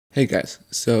Hey guys,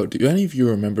 so do any of you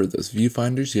remember those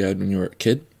viewfinders you had when you were a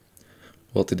kid?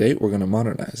 Well, today we're going to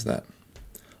modernize that.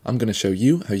 I'm going to show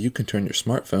you how you can turn your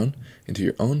smartphone into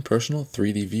your own personal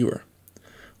 3D viewer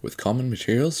with common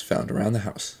materials found around the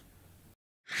house.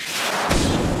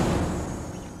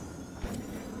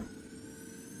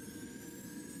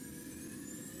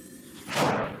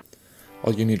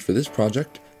 All you need for this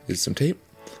project is some tape,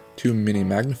 2 mini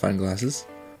magnifying glasses,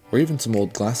 or even some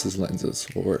old glasses lenses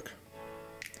will work,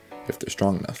 if they're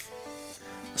strong enough,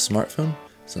 a smartphone,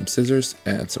 some scissors,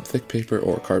 and some thick paper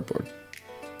or cardboard.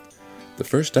 The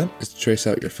first step is to trace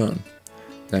out your phone,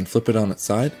 then flip it on its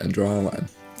side and draw a line,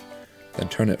 then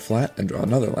turn it flat and draw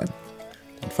another line,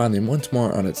 and finally once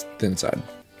more on its thin side.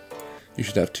 You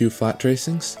should have 2 flat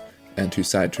tracings and 2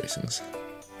 side tracings.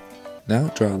 Now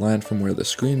draw a line from where the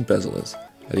screen bezel is,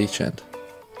 at each end.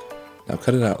 Now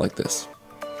cut it out like this.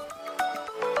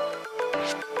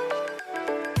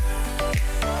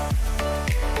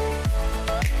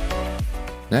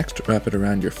 Next, wrap it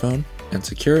around your phone and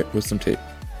secure it with some tape.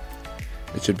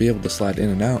 It should be able to slide in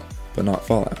and out, but not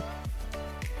fall out.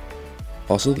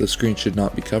 Also, the screen should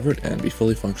not be covered and be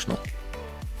fully functional.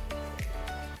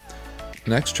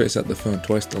 Next, trace out the phone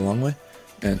twice the long way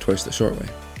and twice the short way.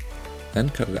 Then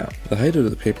cut it out. The height of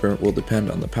the paper will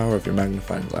depend on the power of your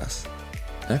magnifying glass.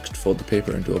 Next, fold the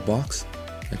paper into a box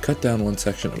and cut down one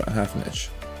section about half an inch.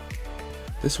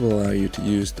 This will allow you to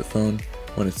use the phone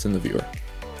when it's in the viewer.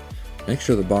 Make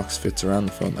sure the box fits around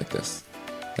the phone like this.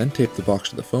 Then tape the box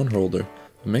to the phone holder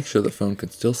and make sure the phone can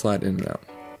still slide in and out.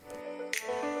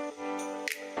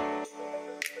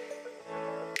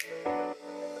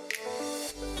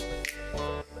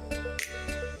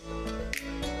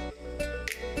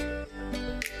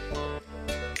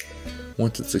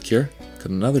 Once it's secure,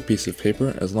 cut another piece of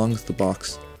paper as long as the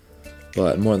box,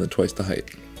 but more than twice the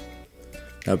height.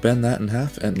 Now bend that in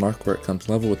half and mark where it comes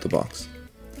level with the box.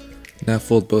 Now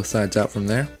fold both sides out from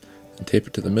there and tape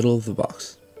it to the middle of the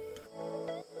box.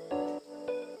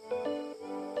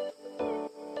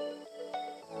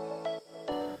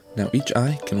 Now each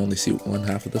eye can only see one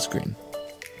half of the screen.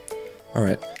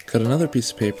 Alright, cut another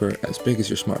piece of paper as big as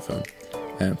your smartphone,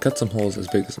 and cut some holes as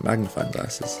big as the magnifying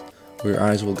glasses, where your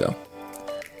eyes will go.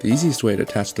 The easiest way to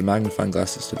attach the magnifying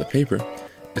glasses to the paper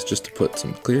is just to put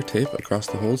some clear tape across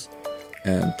the holes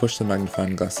and push the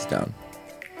magnifying glasses down.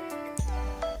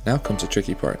 Now comes the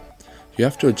tricky part. You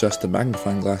have to adjust the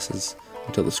magnifying glasses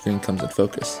until the screen comes in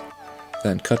focus,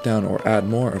 then cut down or add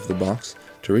more of the box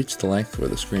to reach the length where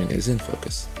the screen is in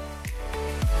focus.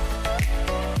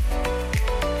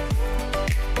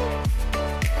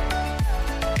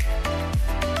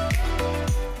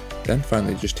 Then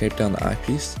finally just tape down the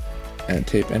eyepiece and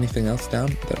tape anything else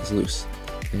down that is loose,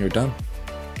 and you're done.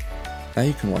 Now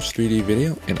you can watch 3D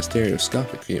video in a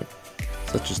stereoscopic view,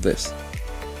 such as this.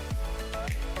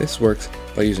 This works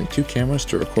by using 2 cameras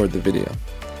to record the video,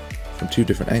 from 2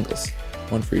 different angles,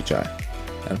 one for each eye,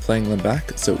 and playing them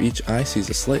back so each eye sees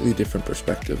a slightly different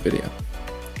perspective video.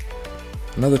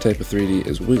 Another type of 3D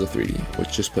is Wiggle 3D,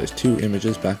 which just plays 2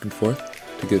 images back and forth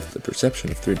to give the perception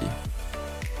of 3D.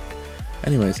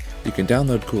 Anyways, you can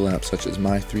download cool apps such as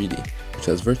My 3D, which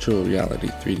has virtual reality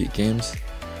 3D games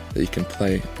that you can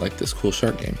play like this cool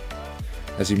shark game.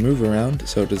 As you move around,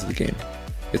 so does the game.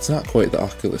 It's not quite the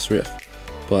Oculus Rift,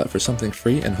 but for something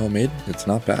free and homemade, it's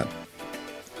not bad.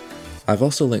 I've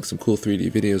also linked some cool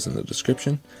 3D videos in the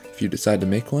description. If you decide to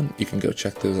make one, you can go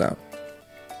check those out.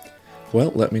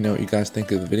 Well, let me know what you guys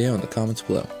think of the video in the comments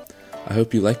below. I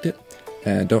hope you liked it,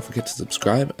 and don't forget to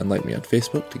subscribe and like me on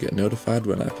Facebook to get notified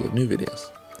when I upload new videos.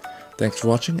 Thanks for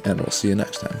watching, and we'll see you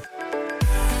next time.